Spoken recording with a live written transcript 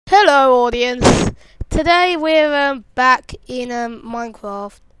Hello audience, today we're back in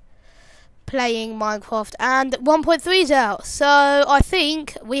Minecraft, playing Minecraft, and 1.3 is out, so I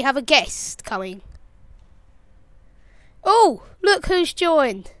think we have a guest coming. Oh, look who's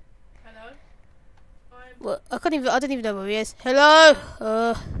joined. Hello. Well, I don't even know where he is. Hello.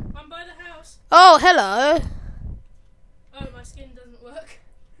 I'm by the house. Oh, hello. Oh, my skin doesn't work.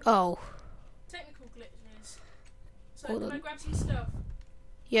 Oh. Technical glitches. So Hold can on. I grab some stuff?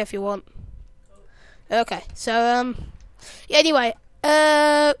 Yeah, if you want. Cool. Okay, so yeah, anyway,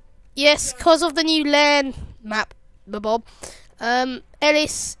 yes, because of the new LAN map, Bob,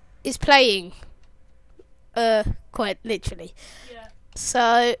 Ellis is playing, quite literally. Yeah.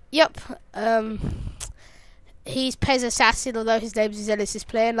 So, yep, he's Pez Assassin, although his name is Ellis is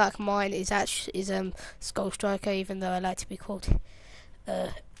playing, like mine is Skull Striker, even though I like to be called,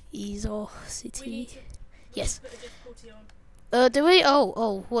 Easor City. We need to Yes. put the difficulty on. Do we?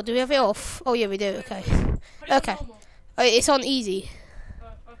 Oh, what, do we have it off? Oh, yeah, we do, okay. Put it Okay. on normal. It's on easy.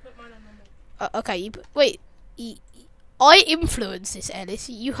 I'll put mine on normal. Okay, wait. I influence this, Ellis.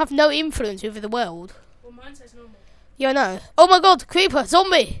 You have no influence over the world. Well, mine says normal. Yeah, I know. Oh my god, creeper,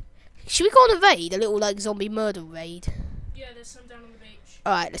 zombie! Should we go on a raid? A little, like, zombie murder raid? Yeah, there's some down on the beach.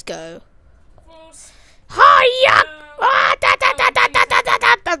 Alright, let's go. Force. Hiya! No.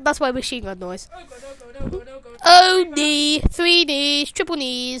 That's my machine gun noise. Oh god, oh god, oh god, oh god. Oh, knee. 3 knees. Triple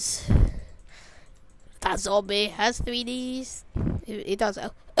knees. That zombie has 3 knees. It does.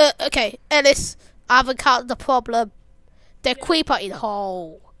 Okay, Ellis, I haven't cut the problem. They're creeper in the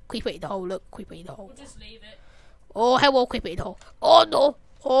hole. Creeper in the hole, look. Creeper in the hole. We'll just leave it. Oh, hello, creeper in the hole. Oh, no.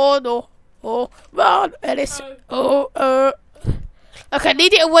 Oh, no. Oh, run, Ellis. Oh. Okay,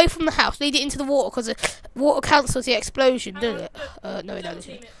 lead it away from the house. Lead it into the water, because the water cancels the explosion, doesn't it? No, it doesn't.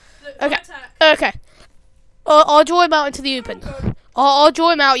 Team it. Look, Okay. attack. Okay. I'll draw him out into the open. I'll draw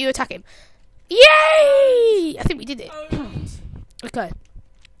him out, you attack him. Yay! I think we did it. Owned. Okay.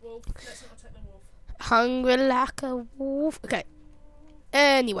 Wolf. Let's not attack the wolf. Hungry like a wolf. Okay.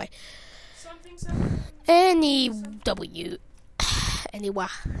 Anyway. Something. Anyway. Konnichiwa.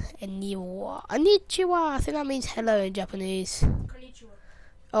 I think that means hello in Japanese. Konnichiwa.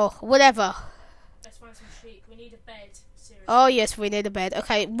 Oh, whatever. Let's find some sheep. We need a bed. Seriously. Oh, yes, we need a bed.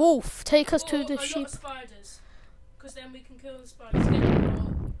 Okay, wolf, take us to the a sheep. lot of spiders. Because then we can kill the spiders. Get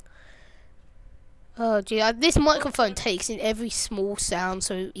them all. Oh, gee, this microphone takes in every small sound,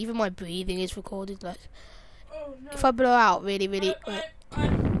 so even my breathing is recorded. Like, Oh no. if I blow out really. I'm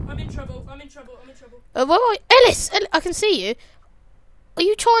in trouble. Where are you? Ellis, I can see you. Are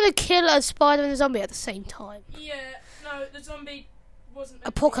you trying to kill a spider and a zombie at the same time? Yeah, no, the zombie wasn't.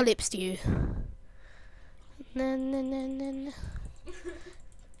 Apocalypse you. Na.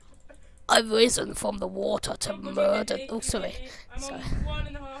 I've risen from the water to murder. Oh, sorry. I'm Sorry. on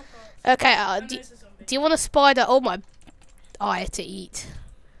 1.5 hearts. Okay, And there's a zombie. do you want a spider? Oh, my eye to eat.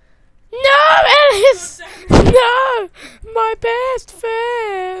 No, Ellis! God damn it. No! My best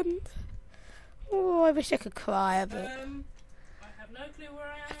friend! Oh, I wish I could cry a bit. I have no clue where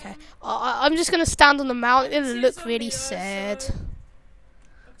I am. Okay, I'm just going to stand on the mountain and see a look zombie really also. sad. I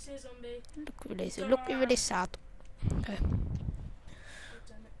can see a zombie. Look really sad. Okay. God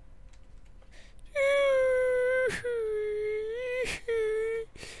damn it.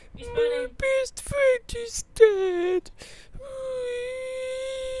 He's burning. Best friend is dead.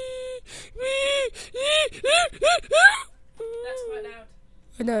 That's quite loud.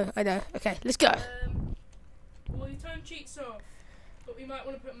 I know. Okay, let's go. Well, you turn cheats off, but we might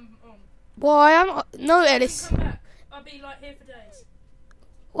want to put them on. Why am no, Ellis? Come back. I'll be like here for days.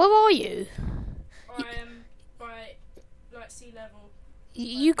 Where are you? I am by like sea level.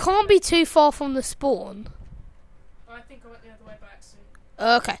 You can't be too far from the spawn. I think I went the other way back soon.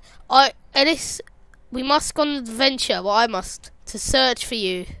 Okay, Ellis, we must go on an adventure. Well, I must to search for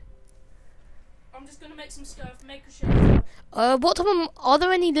you. I'm just gonna make some stuff, make a shelter. Are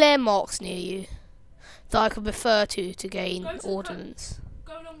there any landmarks near you that I could refer to gain Go to the ordnance?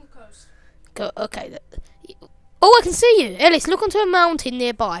 Go along the coast. Go. Okay. Oh, I can see you, Ellis. Look onto a mountain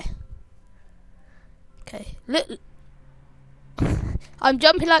nearby. Okay. Look. I'm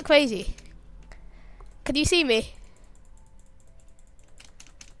jumping like crazy. Can you see me?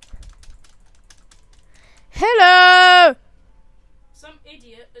 Hello. Some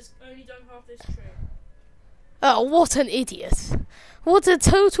idiot has only done half this tree. Oh, what an idiot! What a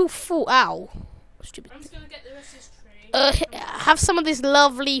total fool! Ow! Stupid. I'm just gonna get the rest of this tree. Have some of this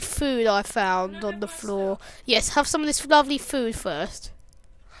lovely food I found on the floor. Yes, have some of this lovely food first.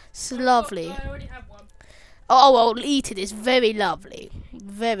 It's lovely. I already have one. Oh, well, eat it. It's very lovely.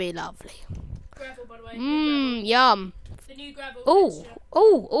 Very lovely. Gravel, by the way. Mmm, yum. The new gravel. Oh, texture.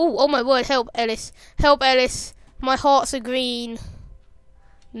 oh my word, help Ellis. Help Ellis. My hearts are green.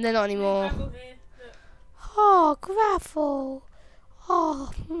 They're not New anymore. gravel here. Look. Oh, gravel.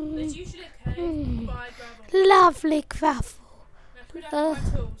 Oh, There's usually a cave by gravel. lovely gravel. Now, could I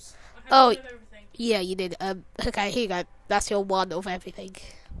have my tools? I have oh. one of everything. Yeah, you did. Okay, here you go. That's your one of everything.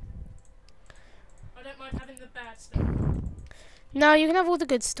 I don't mind having the bad stuff. No, you can have all the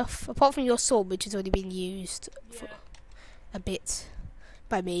good stuff, apart from your sword, which has already been used for Yeah. a bit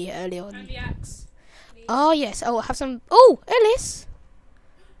by me earlier And on. the axe. Oh, yes. Oh, have some... Oh, Ellis!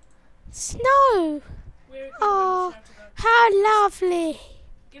 Snow! We're a Oh, shelter though. how lovely!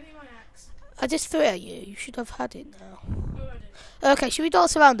 Give me my axe. I just threw it at you. You should have had it now. Oh, I did. Okay, should we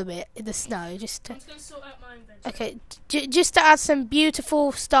dance around a bit in the snow? Just to, I'm just going to sort out my inventory. okay, just to add some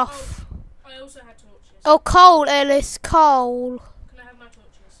beautiful stuff. I also had torches. Oh, coal, Ellis, coal. Can I have my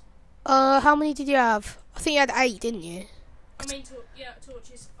torches? How many did you have? I think you had 8, didn't you? I mean, yeah,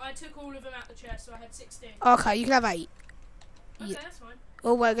 torches. I took all of them out the chest, so I had 16. Okay, you can have 8. Okay, Yeah. that's fine.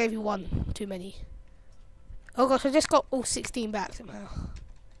 Oh, well, I gave you 1 too many. Oh gosh, I just got all 16 back somehow.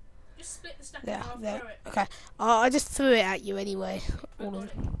 Just split the stack in There, half, there. throw it. Okay. I just threw it at you anyway. I All got of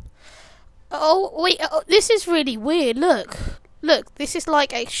it. them. Oh, wait. Oh, this is really weird. Look. Look. This is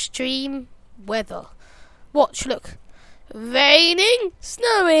like extreme weather. Watch. Look. Raining,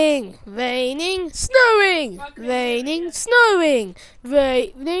 snowing. Raining, snowing. Raining, snowing.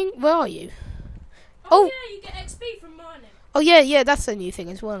 Raining. Where are you? Oh, Oh. yeah, you get XP from mining. Oh, yeah. That's a new thing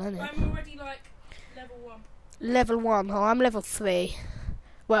as well, isn't it? I'm already, like, level 1. Level 1. Oh, I'm level 3.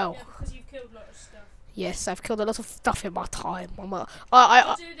 Well, Yeah, because you've killed a lot of stuff. yes, I've killed a lot of stuff in my time. You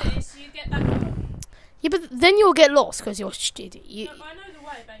do this, you get that one. Yeah, but then you'll get lost because you're stupid. I know the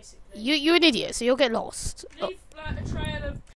way, basically. You're an idiot, so you'll get lost. Leave, like, a trail of